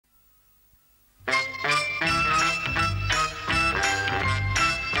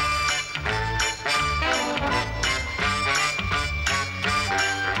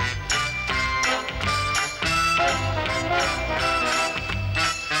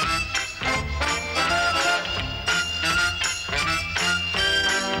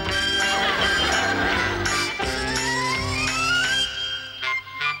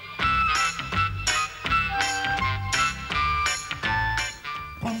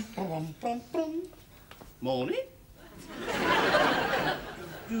Morning. Hey!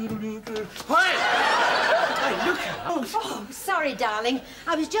 Hey, look out. Oh, sorry, darling.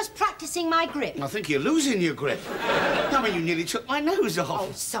 I was just practicing my grip. I think you're losing your grip. I mean, you nearly took my nose off.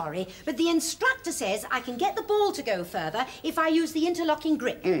 Oh, sorry. But the instructor says I can get the ball to go further if I use the interlocking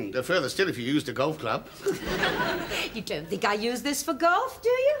grip. Go further still if you used a golf club. You don't think I use this for golf, do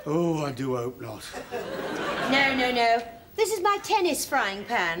you? Oh, I do hope not. No, no, no. This is my tennis frying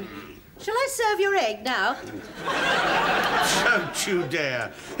pan. Shall I serve your egg now? Don't you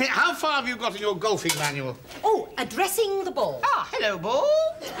dare. Hey, how far have you got in your golfing manual? Oh, addressing the ball. Ah, hello, ball.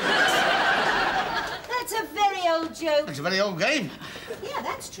 That's a very old joke. It's a very old game. Yeah,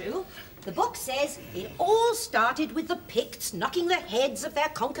 that's true. The book says it all started with the Picts knocking the heads of their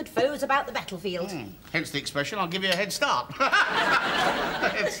conquered foes about the battlefield. Hence the expression, I'll give you a head start. A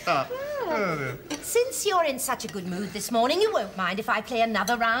head start. Oh. Since you're in such a good mood this morning, you won't mind if I play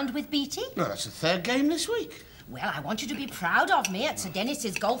another round with Beatty? Well, that's the third game this week. Well, I want you to be proud of me at Sir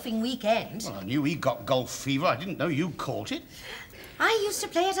Dennis's golfing weekend. Well, I knew he got golf fever. I didn't know you caught it. I used to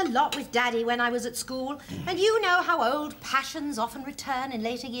play it a lot with Daddy when I was at school, and you know how old passions often return in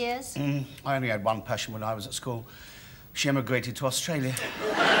later years. I only had one passion when I was at school. She emigrated to Australia.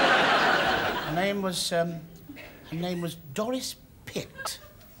 Her name was Doris Pitt.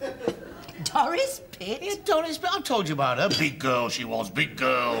 Doris Pitt? Yeah, Doris Pitt. I told you about her. Big girl she was, big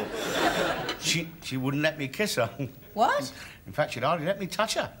girl. She wouldn't let me kiss her. What? In fact, she'd hardly let me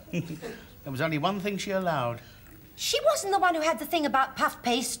touch her. There was only one thing she allowed. She wasn't the one who had the thing about puff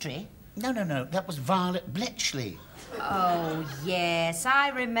pastry. No, no, no. That was Violet Bletchley. Oh, yes, I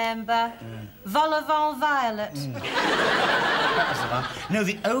remember. Vol au vent Violet. That was the one. No,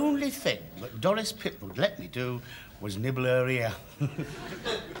 the only thing that Doris Pitt would let me do was nibble her ear.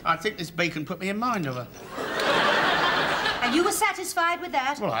 I think this bacon put me in mind of her. And you were satisfied with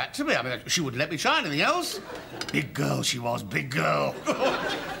that? Well, actually, I mean, she wouldn't let me try anything else. Big girl she was, big girl.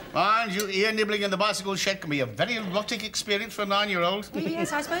 Mind you, ear nibbling in the bicycle shed can be a very erotic experience for a 9-year-old. Well,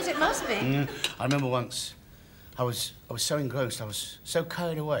 yes, I suppose it must be. I remember once, I was so engrossed, I was so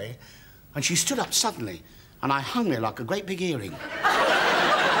carried away, and she stood up suddenly, and I hung there like a great big earring.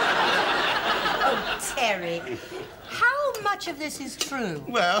 Oh, Terry, how much of this is true?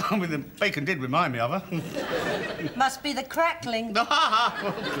 Well, I mean, the bacon did remind me of her. Must be the crackling.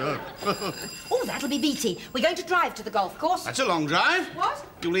 Oh, good. Oh, that'll be Beatty. We're going to drive to the golf course. That's a long drive. What?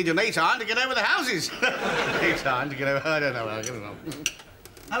 You'll need an 8-iron to get over the houses. 8-iron to get over... I don't know.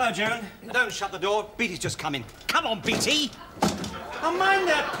 Hello, June. Don't shut the door. Beatty's just coming. Come on, Beatty. Oh, mind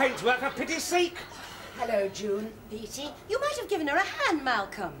that paintwork, for pity's sake. Hello, June. Beatty, you might have given her a hand,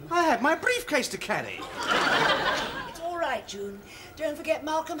 Malcolm. I had my briefcase to carry. It's all right, June. Don't forget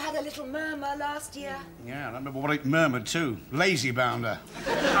Malcolm had a little murmur last year. Yeah, I remember what it murmured, too. Lazy bounder.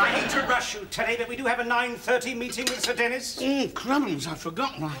 I hate to rush you, Terry, but we do have a 9:30 meeting with Sir Dennis. Crumbs, I'd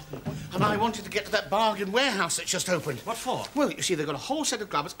forgotten. And I wanted to get to that bargain warehouse that's just opened. What for? Well, you see, they've got a whole set of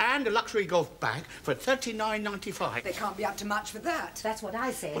gloves and a luxury golf bag for $39.95. They can't be up to much for that. That's what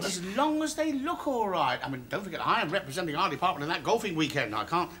I said. Well, as long as they look all right. I mean, don't forget, I am representing our department in that golfing weekend. I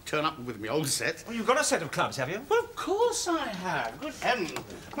can't turn up with my old set. Well, you've got a set of clubs, have you? Well, of course I have. Good heavens.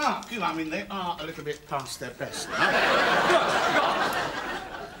 Mark, I mean, they are a little bit past their best now.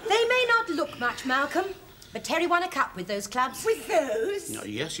 They may not look much, Malcolm, but Terry won a cup with those clubs. With those? No,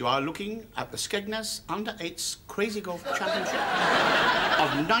 yes, you are looking at the Skegness Under-8s Crazy Golf Championship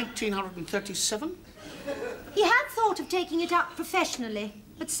of 1937. He had thought of taking it up professionally,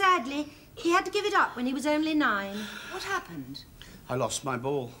 but sadly, he had to give it up when he was only 9. What happened? I lost my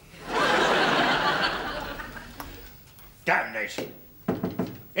ball. Damnation.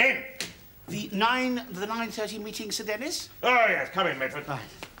 In! The 9:30 meeting, Sir Dennis? Oh, yes, come in, Medford. Right.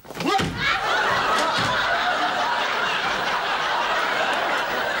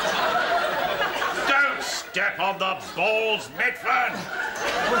 Don't step on the balls, Medford!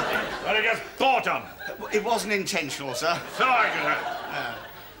 Well, I just bought them. It wasn't intentional, sir. So I can have.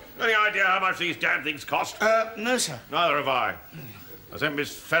 Any idea how much these damn things cost? No, sir. Neither have I. I sent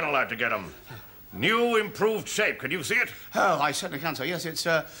Miss Fennell out to get them. New, improved shape. Can you see it? Oh, I certainly can, sir. Yes, it's,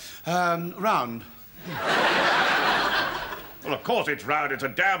 round. Well, of course it's round. It's a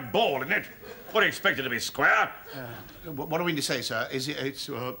damn ball, isn't it? What do you expect it to be, square? What do we mean to say, sir? Is it, it's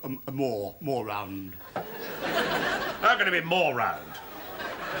more round? How can it be more round?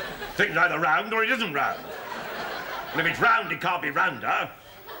 Thing's either round or it isn't round. And if it's round, it can't be rounder.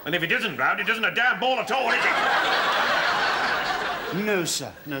 And if it isn't round, it isn't a damn ball at all, is it? No,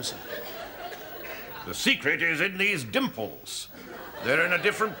 sir. No, sir. The secret is in these dimples. They're in a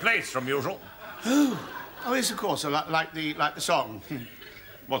different place from usual. Oh, yes, of course. Like the song.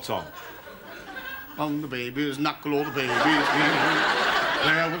 What song? On the baby's knuckle, all the baby's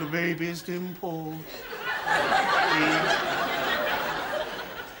there with the baby's dimple.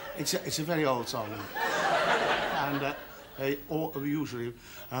 It's a very old song. And they are usually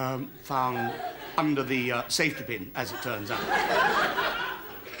found under the safety bin, as it turns out.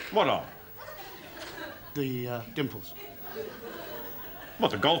 What are? The dimples.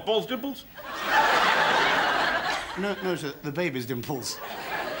 What, the golf ball's dimples? No, sir, the baby's dimples.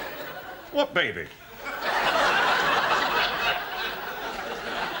 What baby?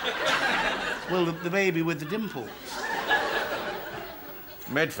 Well, the baby with the dimples.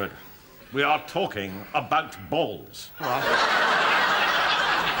 Medford, we are talking about balls. Well,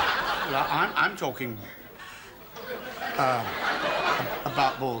 I'm talking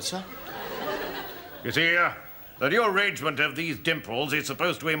about balls, sir. You see, the new arrangement of these dimples is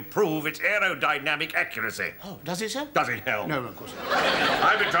supposed to improve its aerodynamic accuracy. Oh, does it, sir? Does it help? No, of course not.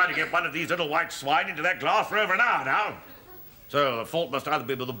 I've been trying to get one of these little white swine into that glass for over an hour now. So the fault must either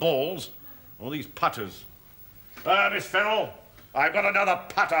be with the balls or these putters. Miss Fennell, I've got another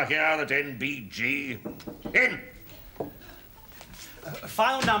putter here at NBG. In!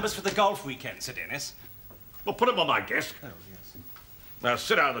 Final numbers for the golf weekend, Sir Dennis. Well, put them on my desk. Oh, yes. Now,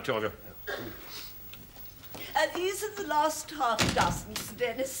 sit down, the two of you. These are the last half dozen, Sir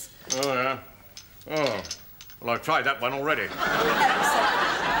Dennis. Oh, yeah? Oh. Well, I've tried that one already.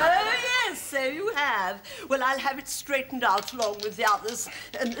 Oh, yes, so you have. Well, I'll have it straightened out along with the others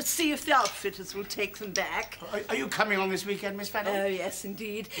and see if the outfitters will take them back. Are you coming on this weekend, Miss Fennell? Oh, yes,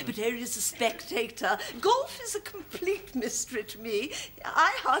 indeed. But only as a spectator. Golf is a complete mystery to me.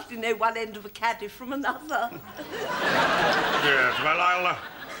 I hardly know one end of a caddy from another. Yes, well,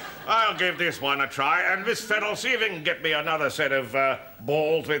 I'll give this one a try. And Miss Fennell, see if you can get me another set of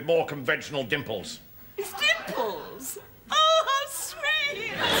balls with more conventional dimples. It's dimples. Oh, how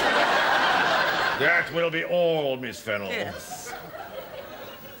sweet. That will be all, Miss Fennell. Yes.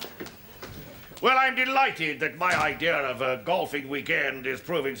 Well, I'm delighted that my idea of a golfing weekend is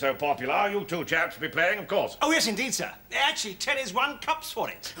proving so popular. You two chaps will be playing, of course. Oh, yes, indeed, sir. Actually, Terry's won cups for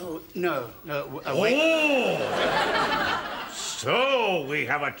it. Oh, no. Wait. Oh! So, we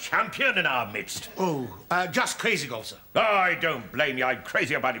have a champion in our midst. Oh, just crazy golf, sir. Oh, I don't blame you. I'm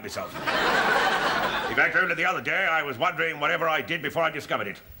crazy about it myself. In fact, only the other day, I was wondering whatever I did before I discovered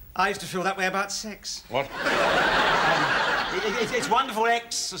it. I used to feel that way about sex. What? It's wonderful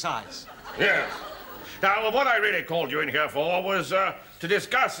exercise. Yes. Now, what I really called you in here for was to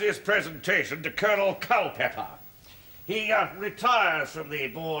discuss this presentation to Colonel Culpepper. He retires from the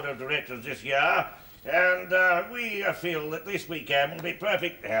board of directors this year, and we feel that this weekend will be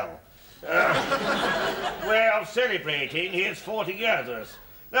perfect hell. We're celebrating his 40 years with us.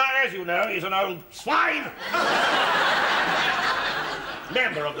 Now, as you know, he's an old swine!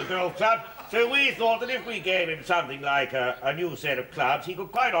 Member of the golf club, so we thought that if we gave him something like a new set of clubs, he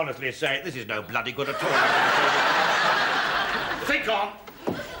could quite honestly say, this is no bloody good at all. Think on.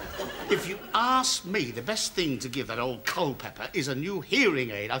 If you ask me, the best thing to give that old Culpepper is a new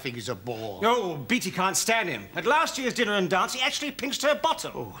hearing aid. I think he's a bore. Oh, Beatty can't stand him. At last year's dinner and dance, he actually pinched her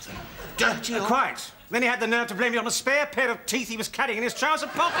bottom. Oh, the dirty old... Quite. Then he had the nerve to blame me on a spare pair of teeth he was carrying in his trouser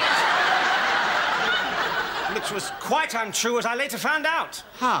pocket. Which was quite untrue, as I later found out.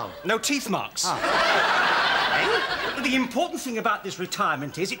 How? No teeth marks. The important thing about this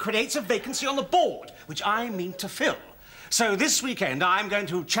retirement is it creates a vacancy on the board, which I mean to fill. So this weekend, I'm going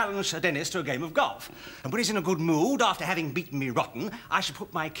to challenge Sir Dennis to a game of golf. And when he's in a good mood, after having beaten me rotten, I shall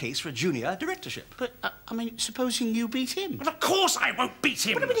put my case for a junior directorship. But, I mean, supposing you beat him? But of course I won't beat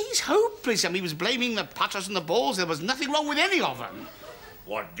him. But, I mean, he's hopeless. I mean, he was blaming the putters and the balls. There was nothing wrong with any of them.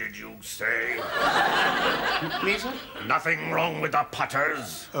 What did you say? Me, sir? Nothing wrong with the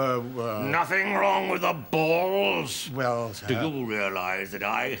putters. Nothing wrong with the balls. Well, sir... Do you realise that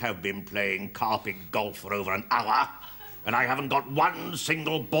I have been playing carpet golf for over an hour, and I haven't got one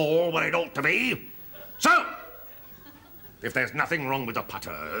single ball where it ought to be? So, if there's nothing wrong with the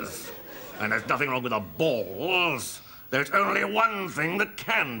putters, and there's nothing wrong with the balls, there's only one thing that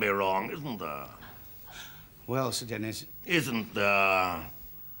can be wrong, isn't there? Well, Sir Dennis... Isn't there?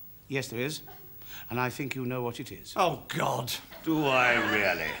 Yes, there is. And I think you know what it is. Oh, God. Do I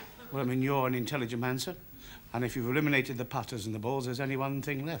really? Well, I mean, you're an intelligent man, sir. And if you've eliminated the putters and the balls, there's only one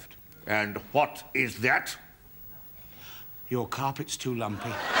thing left. And what is that? Your carpet's too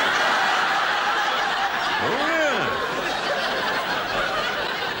lumpy. Oh,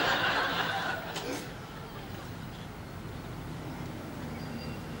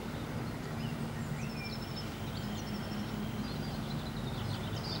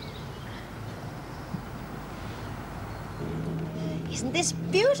 yes. Isn't this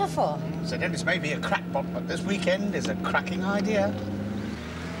beautiful? Sir Dennis may be a crackpot, but this weekend is a cracking idea.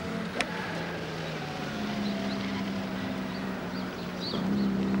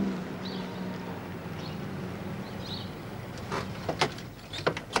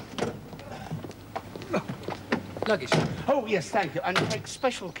 Luggage. Oh, yes, thank you. And take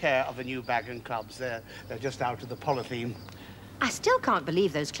special care of the new bag and clubs. They're just out of the polythene. I still can't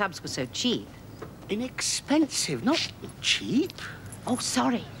believe those clubs were so cheap. Inexpensive, not cheap. Oh,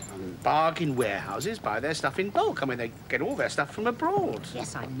 sorry. Bargain warehouses buy their stuff in bulk. I mean, they get all their stuff from abroad.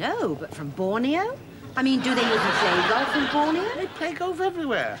 Yes, I know, but from Borneo? I mean, do they even play golf in Borneo? They play golf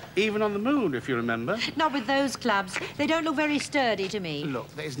everywhere, even on the moon, if you remember. Not with those clubs. They don't look very sturdy to me.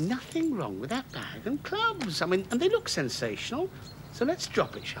 Look, there's nothing wrong with that bag and clubs. I mean, and they look sensational. So let's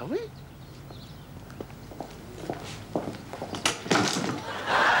drop it, shall we?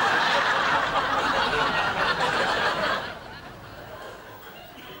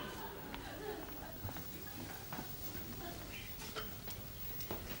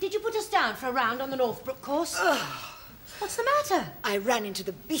 Did you put us down for a round on the Northbrook course? What's the matter? I ran into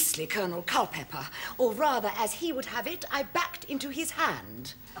the beastly Colonel Culpepper, or rather, as he would have it, I backed into his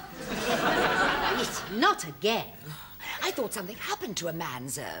hand. It's not again. I thought something happened to a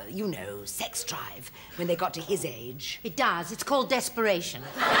man's, you know, sex drive when they got to his age. It does. It's called desperation.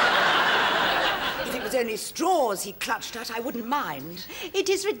 If it was only straws he clutched at, I wouldn't mind. It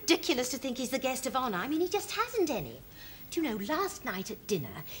is ridiculous to think he's the guest of honour. I mean, he just hasn't any. Do you know, last night at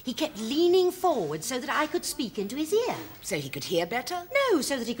dinner, he kept leaning forward so that I could speak into his ear. So he could hear better? No,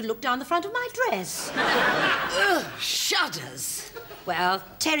 so that he could look down the front of my dress. Ugh, shudders. Well,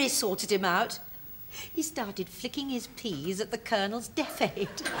 Terry sorted him out. He started flicking his peas at the Colonel's deaf aid.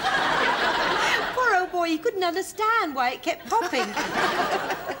 Poor old boy, he couldn't understand why it kept popping.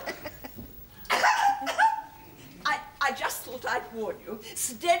 I just thought I'd warn you.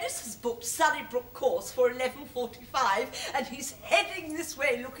 Sir Dennis has booked Sunnybrook course for 11:45, and he's heading this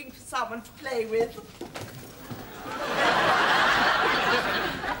way looking for someone to play with.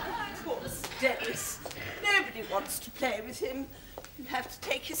 Poor Sir Dennis. Nobody wants to play with him. He'll have to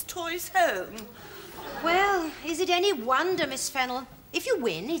take his toys home. Well, is it any wonder, Miss Fennel? If you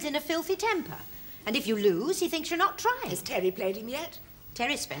win, he's in a filthy temper. And if you lose, he thinks you're not trying. Has Terry played him yet?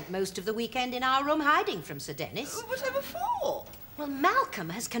 Terry spent most of the weekend in our room hiding from Sir Dennis. Whatever for? Well, Malcolm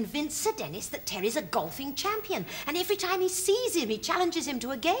has convinced Sir Dennis that Terry's a golfing champion, and every time he sees him, he challenges him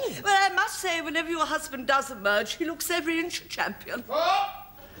to a game. Well, I must say, whenever your husband does emerge, he looks every inch a champion. Oh!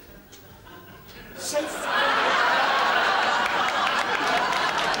 Safe.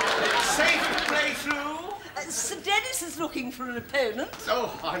 Safe to play through. Sir Dennis is looking for an opponent.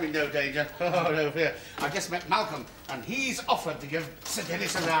 Oh, I'm in no danger. Oh, no fear. I just met Malcolm, and he's offered to give Sir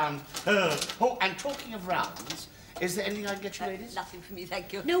Dennis a round. Oh, and talking of rounds, is there anything I can get you, ladies? Nothing for me,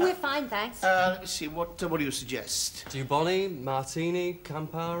 thank you. No, we're fine, thanks. Let me see. What do you suggest? Giovanni, Martini,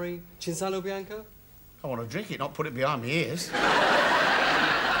 Campari, Cinzano Bianco? I want to drink it, not put it behind my ears.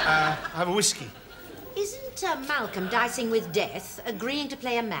 Have a whiskey. Isn't Malcolm dicing with death, agreeing to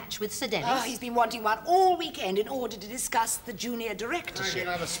play a match with Sir Dennis? Oh, he's been wanting one all weekend in order to discuss the junior directorship. Can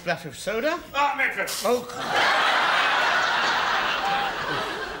I have a splash of soda? Ah, Medford!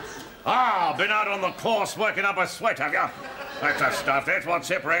 Oh. Been out on the course working up a sweat, have you? That's the stuff. That's what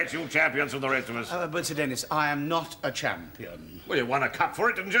separates you champions from the rest of us. But, Sir Dennis, I am not a champion. Well, you won a cup for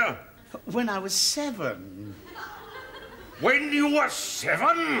it, didn't you? When I was 7. When you were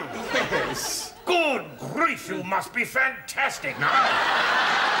 7? Yes. Good grief, you must be fantastic now.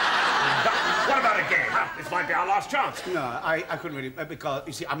 What about a game, huh? This might be our last chance. No, I couldn't really, because,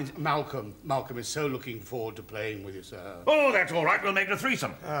 you see, I mean, Malcolm is so looking forward to playing with you, sir. Oh, that's all right. We'll make it a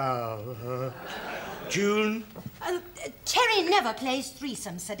threesome. June? Terry never plays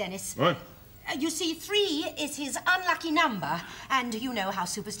threesome, Sir Dennis. What? You see, 3 is his unlucky number, and you know how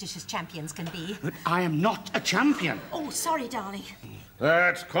superstitious champions can be. But I am not a champion. Oh, sorry, darling.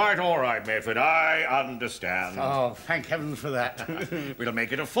 That's quite all right, Mayford. I understand. Oh, thank heavens for that. We'll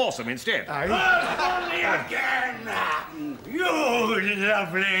make it a foursome instead. Only again! You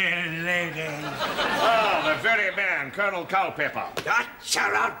lovely lady! Oh, the very man, Colonel Culpepper. That's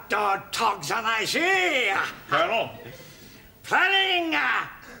your outdoor togs on I see! Colonel? Planning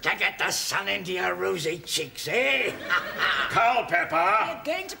to get the sun into your rosy cheeks, eh? Culpepper! We're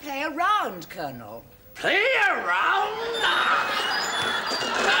going to play a round, Colonel. Play around?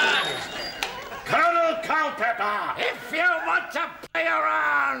 Colonel Culpepper! If you want to play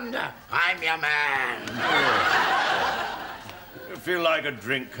around, I'm your man. You feel like a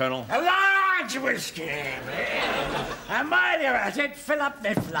drink, Colonel? A large much whiskey, eh? And while you're at it, fill up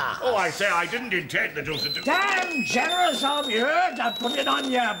the flask. Oh, I say, I didn't intend that you should... Damn generous of you to put it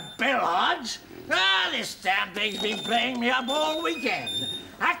on your billiards. This damn thing's been playing me up all weekend.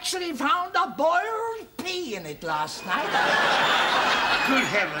 Actually found a boiled pea in it last night. Good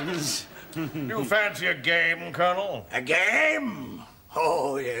heavens. You fancy a game, Colonel? A game?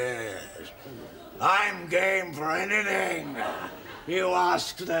 Oh, yes. I'm game for anything. You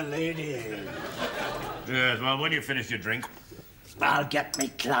ask the ladies. Yes, well, when you finish your drink... I'll get me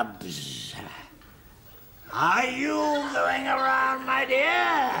clubs. Are you going around, my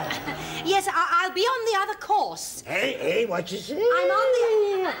dear? Yes, I'll be on the other course. Hey, what you say? I'm on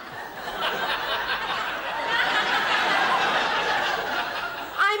the...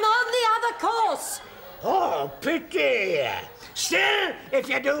 I'm on the other course. Oh, pity. Still, if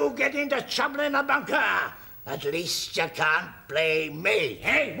you do get into trouble in a bunker, at least you can't play me.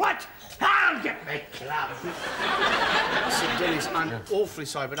 Hey, what? I'll get me club. Sir Dennis, I'm awfully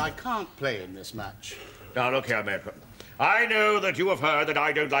sorry, but I can't play in this match. Now, look here, mate. I know that you have heard that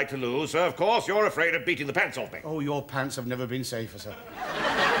I don't like to lose, so of course you're afraid of beating the pants off me. Oh, your pants have never been safer, sir.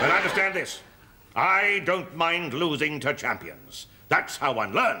 But understand this. I don't mind losing to champions. That's how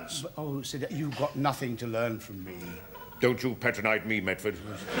one learns. But, oh, sir, you've got nothing to learn from me. Don't you patronize me, Medford.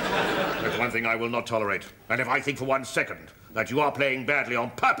 That's one thing I will not tolerate. And if I think for 1 second that you are playing badly on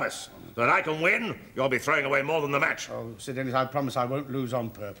purpose, that I can win, you'll be throwing away more than the match. Oh, Sir Dennis, I promise I won't lose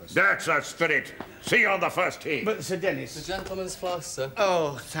on purpose. That's the spirit. See you on the first tee. But, Sir Dennis... The gentleman's flask, sir.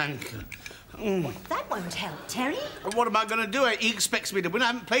 Oh, thank you. That won't help, Terry. What am I going to do? He expects me to win. I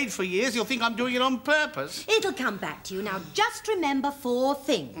haven't played for years. He'll think I'm doing it on purpose. It'll come back to you. Now, just remember 4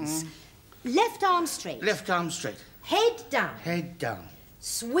 things. Left arm straight. Left arm straight. Head down. Head down.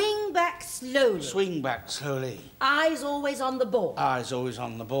 Swing back slowly. Swing back slowly. Eyes always on the ball. Eyes always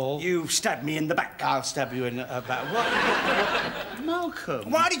on the ball. You stabbed me in the back. I'll stab you in the back. What? Malcolm.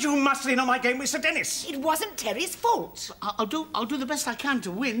 Why did you muscle in on my game with Sir Dennis? It wasn't Terry's fault. I'll do the best I can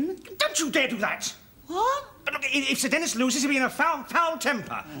to win. Don't you dare do that. What? But look, if Sir Dennis loses, he'll be in a foul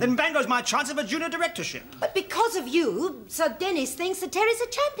temper. Then bang goes my chance of a junior directorship. But because of you, Sir Dennis thinks that Terry's a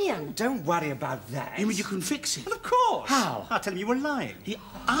champion. Don't worry about that. You mean you can fix it? Well, of course. How? I'll tell him you were lying.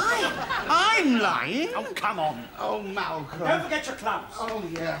 I'm lying? Oh, come on. Oh, Malcolm. Don't forget your clubs. Oh,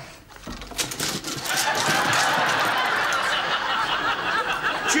 yeah.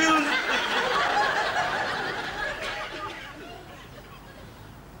 June.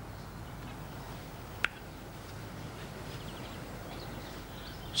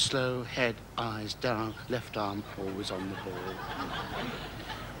 Slow, head, eyes down, left arm always on the ball.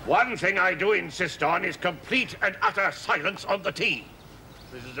 One thing I do insist on is complete and utter silence on the tee.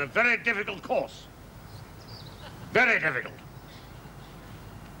 This is a very difficult course. Very difficult.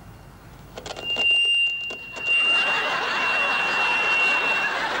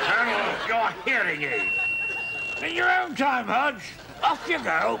 Colonel, your hearing aid. In your own time, Hodge. Off you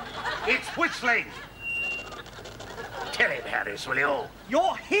go. It's whistling. Tell him, Harris, will you?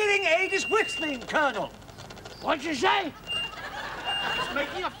 Your hearing aid is whistling, Colonel. What'd you say? It's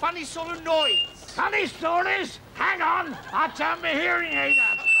making a funny sort of noise. Funny stories? Hang on. I'll turn my hearing aid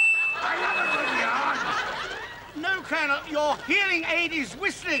up. I love it when you're on. No, Colonel, your hearing aid is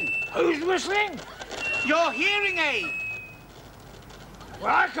whistling. Who's whistling? Your hearing aid.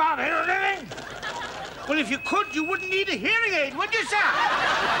 Well, I can't hear anything. Well, if you could, you wouldn't need a hearing aid, would you, sir?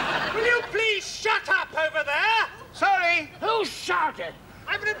 Will you please shut up over there? Sorry. Who shouted?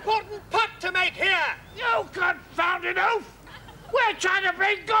 I've an important putt to make here. You confounded oaf! We're trying to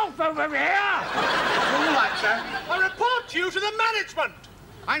play golf over here! All right, sir. I'll report you to the management.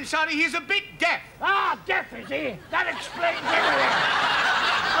 I'm sorry, he's a bit deaf. Ah, deaf, is he? That explains everything.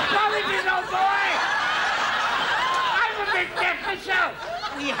 Apologies, old boy! I'm a bit deaf myself.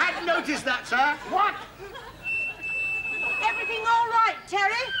 We had noticed that, sir. What? Everything all right,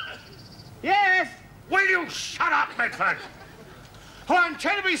 Terry? Yes. Will you shut up, Medford? Oh, I'm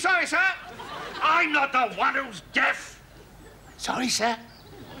terribly sorry, sir. I'm not the one who's deaf. Sorry, sir.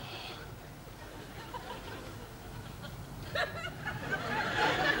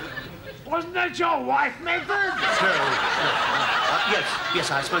 Wasn't that your wife, Medford?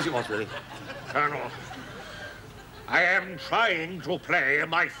 Yes, I suppose it was, really. Colonel, I am trying to play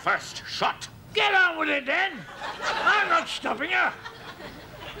my first shot. Get on with it, then. I'm not stopping you.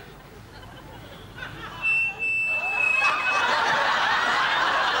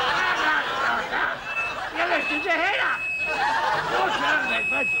 You lifted your head up. Your turn,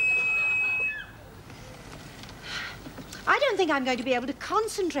 Medford. I don't think think I'm going to be able to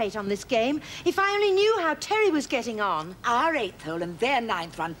concentrate on this game. If I only knew how Terry was getting on. Our 8th hole and their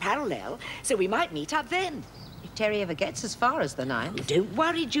 9th run parallel, so we might meet up then. If Terry ever gets as far as the 9th. Don't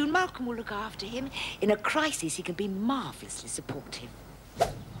worry, June. Malcolm will look after him. In a crisis, he can be marvellously supportive.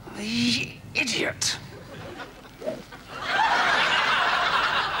 The idiot.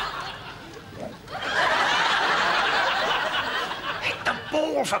 Hit the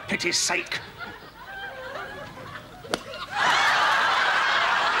ball, for pity's sake.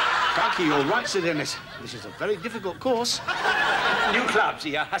 Crikey, you're right, Sir Dennis. This is a very difficult course. New clubs,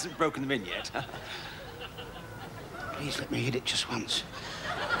 he hasn't broken them in yet. Please let me hit it just once.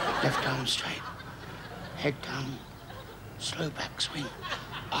 Left arm straight. Head down. Slow back swing.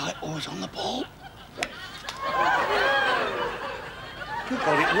 Eye always on the ball. Good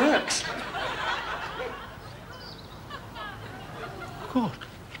God, it works. Good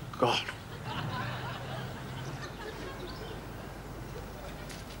God.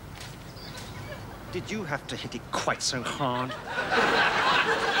 Did you have to hit it quite so hard?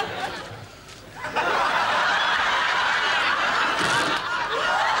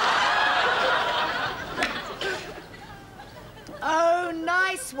 Oh,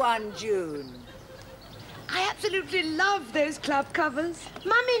 nice one, June. I absolutely love those club covers.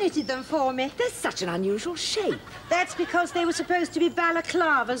 Mummy knitted them for me. They're such an unusual shape. That's because they were supposed to be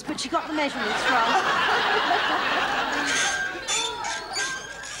balaclavas, but she got the measurements wrong.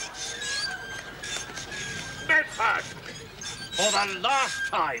 Bedford! For the last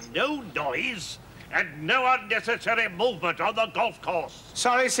time, no noise and no unnecessary movement on the golf course.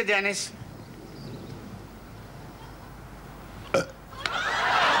 Sorry, Sir Dennis.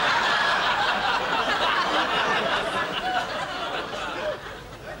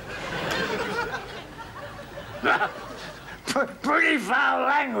 Pretty foul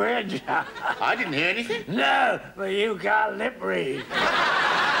language. I didn't hear anything. No, but you can't lip read.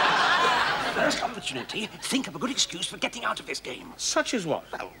 First opportunity, think of a good excuse for getting out of this game. Such as what?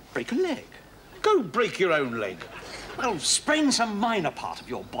 Well, break a leg. Go break your own leg. Well, sprain some minor part of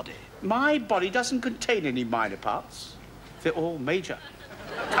your body. My body doesn't contain any minor parts. They're all major.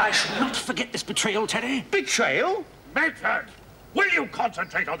 I shall not forget this betrayal, Terry. Betrayal? Bedford, will you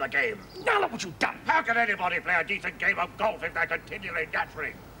concentrate on the game? Now look what you've done. How can anybody play a decent game of golf if they're continually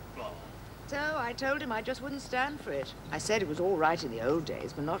nattering? So I told him I just wouldn't stand for it. I said it was all right in the old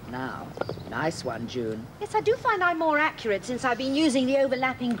days, but not now. Nice one, June. Yes, I do find I'm more accurate since I've been using the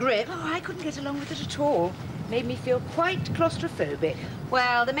overlapping grip. Oh, I couldn't get along with it at all. Made me feel quite claustrophobic.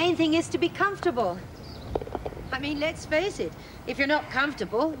 Well, the main thing is to be comfortable. I mean, let's face it. If you're not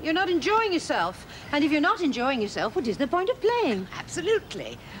comfortable, you're not enjoying yourself. And if you're not enjoying yourself, what is the point of playing?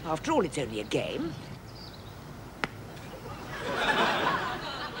 Absolutely. After all, it's only a game.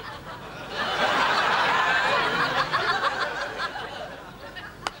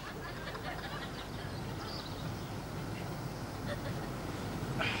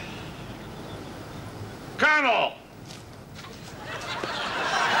 Colonel!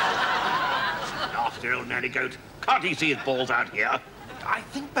 Nasty old nanny goat. Can't he see his balls out here? I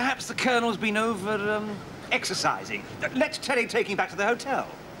think perhaps the Colonel's been over, exercising. Let Terry take him back to the hotel.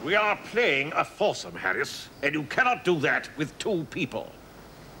 We are playing a foursome, Harris, and you cannot do that with two people.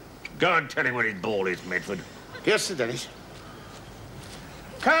 Go and tell him where his ball is, Medford. Yes, Sir Dennis.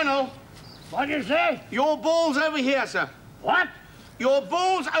 Colonel, What do you say? your ball's over here, sir. What? Your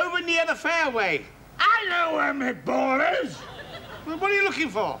ball's over near the fairway. I know where my ball is. Well, what are you looking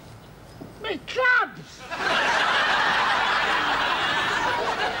for? Me clubs.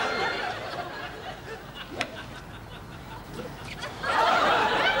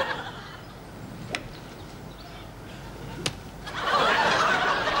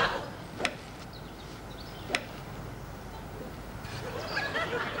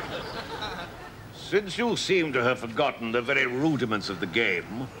 Since you seem to have forgotten the very rudiments of the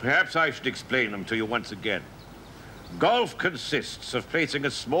game, perhaps I should explain them to you once again. Golf consists of placing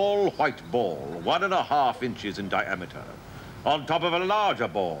a small white ball, 1.5 inches in diameter, on top of a larger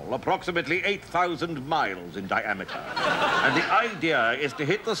ball, approximately 8,000 miles in diameter. And the idea is to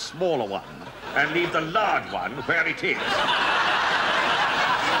hit the smaller one and leave the large one where it is.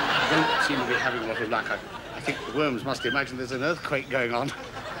 Don't seem to be having a lot of luck. I think the worms must imagine there's an earthquake going on.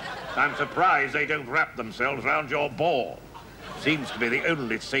 I'm surprised they don't wrap themselves round your ball. Seems to be the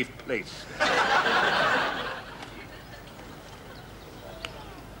only safe place.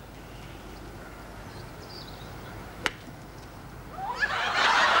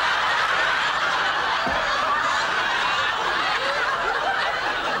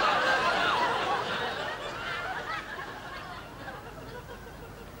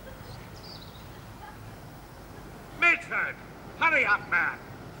 Medford! up, man.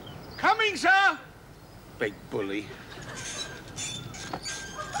 Coming, sir. Big bully.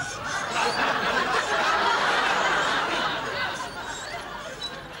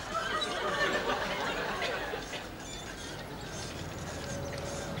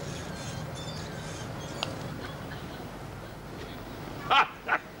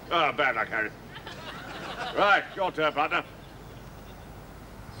 Oh, bad luck, Harry. Right, your turn, partner.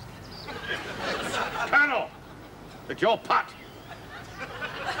 Colonel, it's your putt.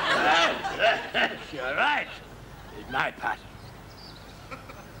 You're right. It's my putt.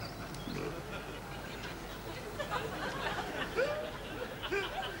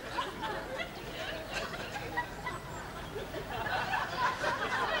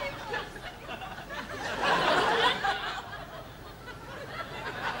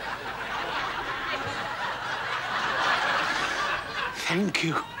 Thank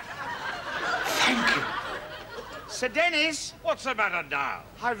you. Thank you. Sir Dennis, What's the matter now?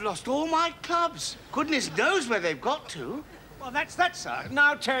 I've lost all my clubs. Goodness knows where they've got to. Well, that's that, sir.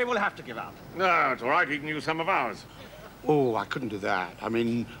 Now Terry will have to give up. No, it's all right. He can use some of ours. Oh, I couldn't do that. I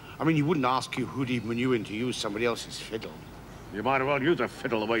mean, you wouldn't ask you who'd even you in to use somebody else's fiddle. You might as well use a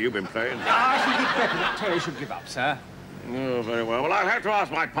fiddle the way you've been playing. I think it's better that Terry should give up, sir. Oh, very well. Well, I'll have to ask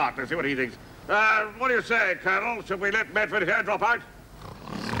my partner, see what he thinks. What do you say, Colonel? Should we let Medford here drop out?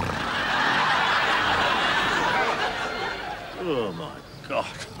 Oh, my God.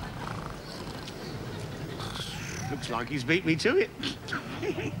 Looks like he's beat me to it.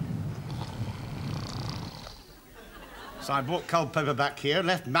 So I brought cold paper back here and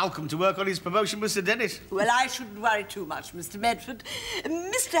left Malcolm to work on his promotion with Sir Dennis. Well, I shouldn't worry too much, Mr. Medford.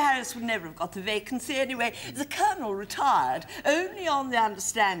 Mr. Harris would never have got the vacancy anyway. The Colonel retired, only on the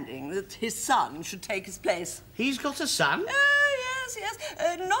understanding that his son should take his place. He's got a son? Oh, yes, yes.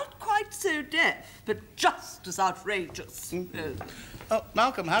 Not quite so deaf, but just as outrageous. Oh,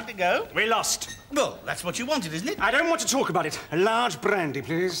 Malcolm, how'd it go? We lost. Well, that's what you wanted, isn't it? I don't want to talk about it. A large brandy,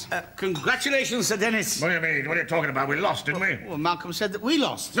 please. Congratulations, Sir Dennis. What do you mean? What are you talking about? We lost, didn't we? Well, Malcolm said that we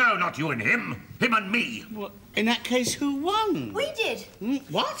lost. No, not you and him. Him and me. Well, in that case, who won? We did.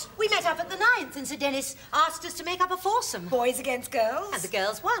 What? We met up at the 9th and Sir Dennis asked us to make up a foursome. Boys against girls? And the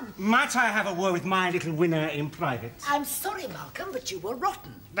girls won. Might I have a word with my little winner in private? I'm sorry, Malcolm, but you were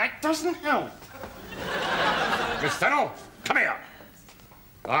rotten. That doesn't help. Miss Fennel, come here.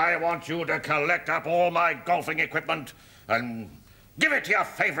 I want you to collect up all my golfing equipment and give it to your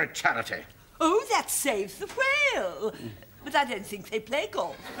favourite charity. Oh, that's Save the Whale. But I don't think they play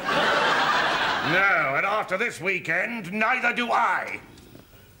golf. No, and after this weekend, neither do I.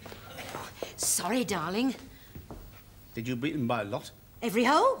 Sorry, darling. Did you beat them by a lot? Every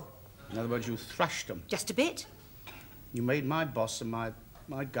hole. In other words, you thrashed them. Just a bit. You made my boss and my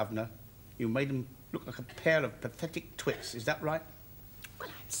governor, you made them look like a pair of pathetic twits. Is that right? Well,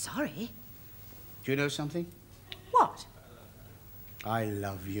 I'm sorry. Do you know something? What? I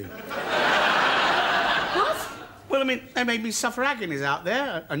love you. What? Well, I mean, they made me suffer agonies out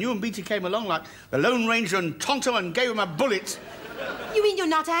there, and you and Beatty came along like the Lone Ranger and Tonto and gave him a bullet. You mean you're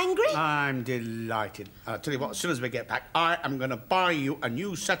not angry? I'm delighted. I'll tell you what, as soon as we get back, I am going to buy you a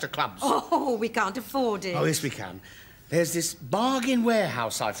new set of clubs. Oh, we can't afford it. Oh, yes, we can. There's this bargain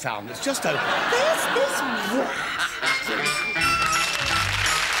warehouse I found. It's just open. There's this.